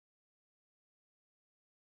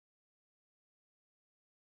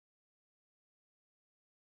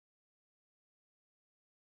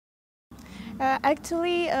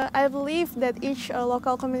I believe that each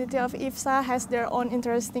local community of IFSA has their own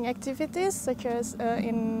interesting activities, such as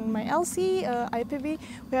in my LC, IPB,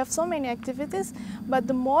 we have so many activities. But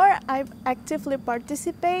the more I actively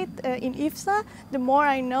participate in IFSA, the more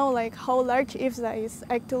I know like how large IFSA is.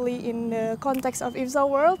 Actually, in the context of IFSA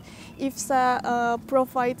world, IFSA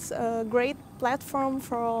provides a great platform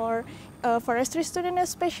for forestry student,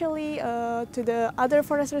 especially to the other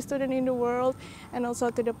forestry student in the world, and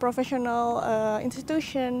also to the professional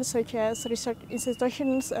institutions such as research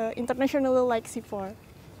institutions internationally like CIFOR.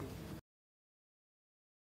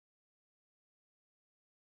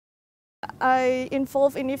 I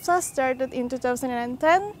involved in IFSA started in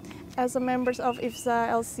 2010 as a member of IFSA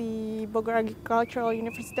LC Bogor Agricultural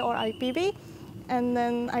University or IPB, and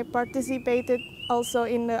then I participated also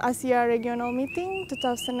in the Asia Regional Meeting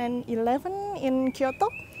 2011 in Kyoto,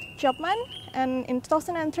 Japan, and in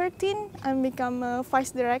 2013 I became a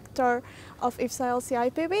Vice Director of IFSA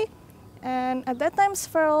LC IPB. And at that time,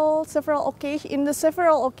 several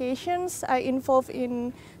occasions, I involved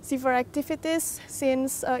in CIFOR activities,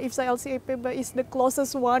 since IFSA LC IPB is the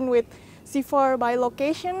closest one with CIFOR by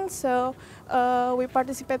location. So we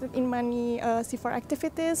participated in many CIFOR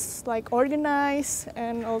activities, like organize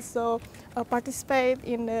and also participate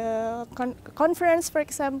in the conference, for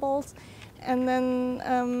example. And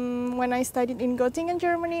then when I studied in Göttingen,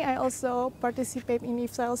 Germany, I also participated in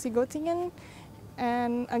IFSA LC Göttingen.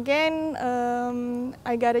 And again,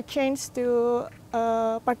 I got a chance to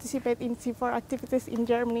participate in CIFOR activities in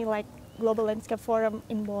Germany, like Global Landscape Forum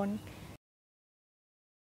in Bonn.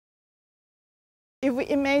 If we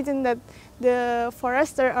imagine that the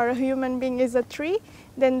forester or a human being is a tree,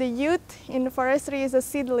 then the youth in the forestry is a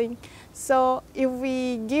seedling. So if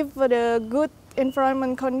we give the good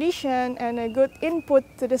environment condition and a good input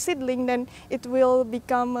to the seedling, then it will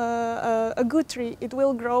become a good tree. It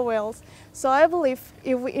will grow well. So I believe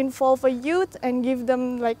if we involve a youth and give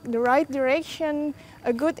them like the right direction,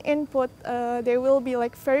 a good input, they will be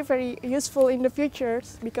like very, very useful in the future,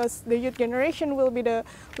 because the youth generation will be the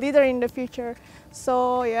leader in the future.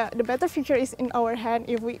 So yeah, the better future is in our hand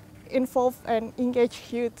if we involve and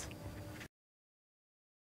engage youth.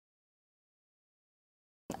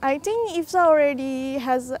 I think IFSA already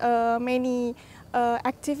has many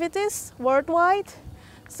activities worldwide,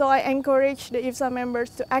 so I encourage the IFSA members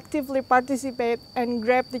to actively participate and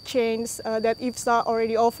grab the change that IFSA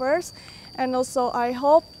already offers. And also I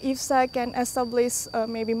hope IFSA can establish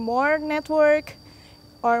maybe more network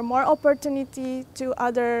or more opportunity to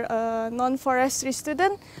other non-forestry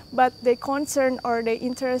students, but they concern or they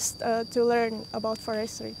interest to learn about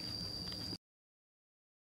forestry.